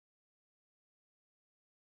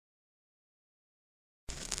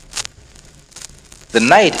The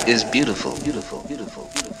night is beautiful, beautiful, beautiful,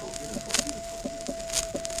 beautiful, beautiful.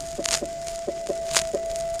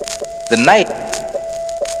 The night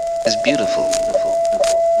is beautiful, beautiful, beautiful.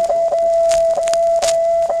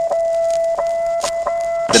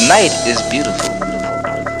 The night is beautiful,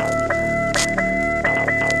 beautiful, beautiful.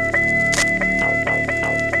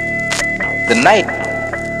 The night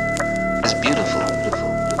is beautiful, beautiful,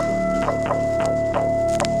 beautiful,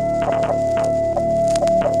 beautiful.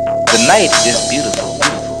 The night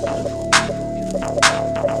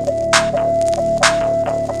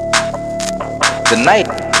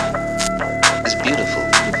is beautiful,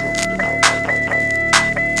 beautiful, beautiful, beautiful, beautiful.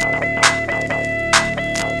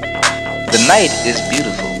 The night is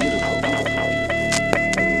beautiful, beautiful, beautiful.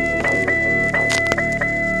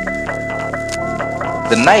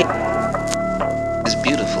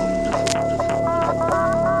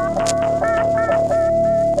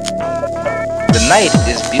 The night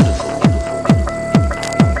is beautiful, beautiful, beautiful.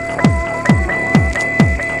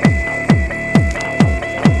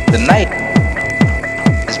 The night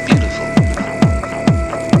is beautiful, beautiful, beautiful.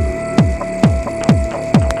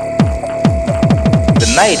 The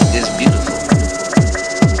night is beautiful. The night is beautiful.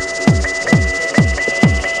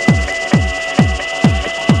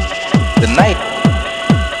 The night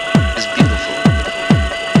is beautiful.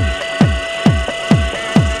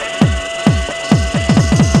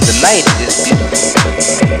 The night is beautiful. The night is beautiful.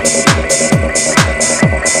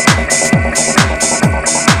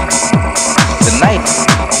 The night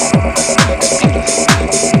is beautiful.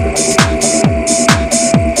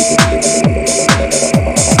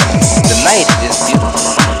 The night is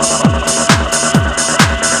beautiful.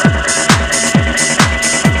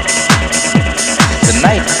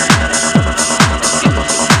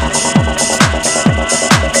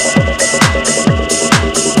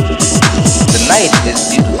 The night is beautiful. The night is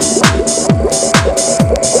beautiful.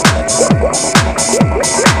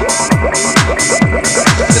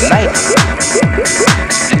 The night is beautiful. The night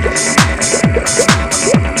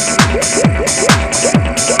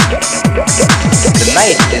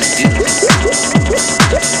is beautiful.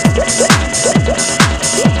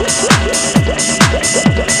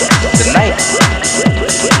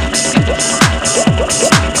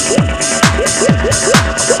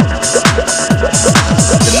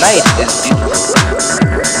 The night is beautiful.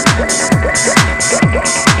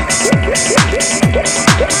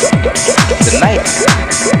 The night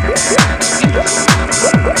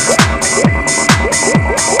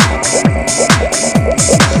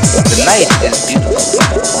is beautiful. The night is beautiful.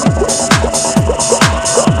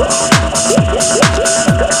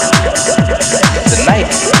 The night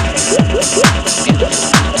is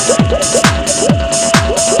beautiful.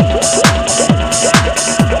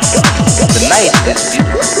 The night is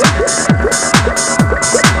beautiful.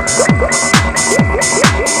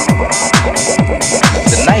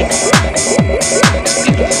 The night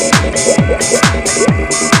is beautiful.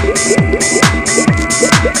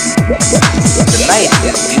 The night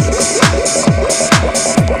is beautiful.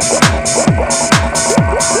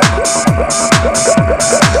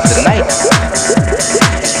 The night is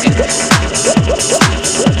beautiful.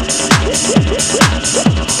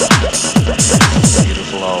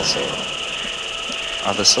 Beautiful also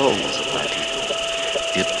are the souls of my people.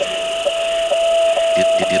 Beautiful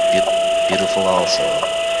also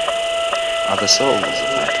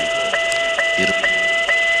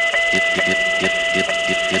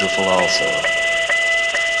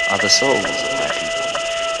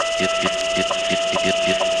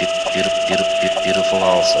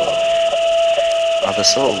are the souls of my people. Beautiful also are the souls of my people. Beautiful also are the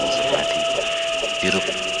souls of my people. Beautiful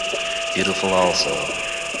also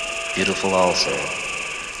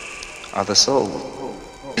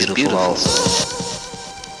are the souls. Beautiful also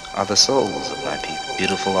are the souls of my people.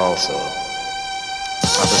 Beautiful also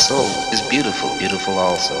are the souls. Is beautiful. Beautiful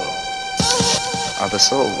also are the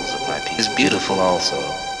souls of my people. Is beautiful also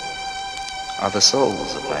are the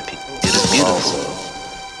souls of my people. It is beautiful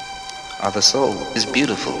are the soul. Is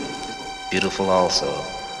beautiful. Beautiful also.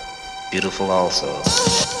 Beautiful also.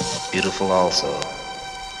 Beautiful also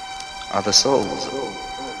are the souls.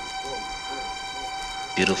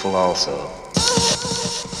 Beautiful also.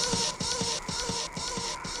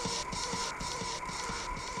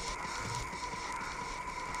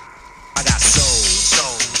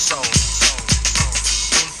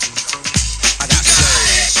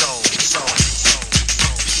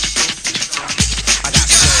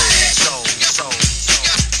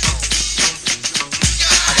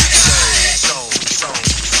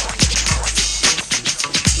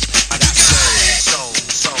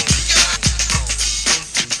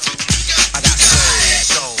 I got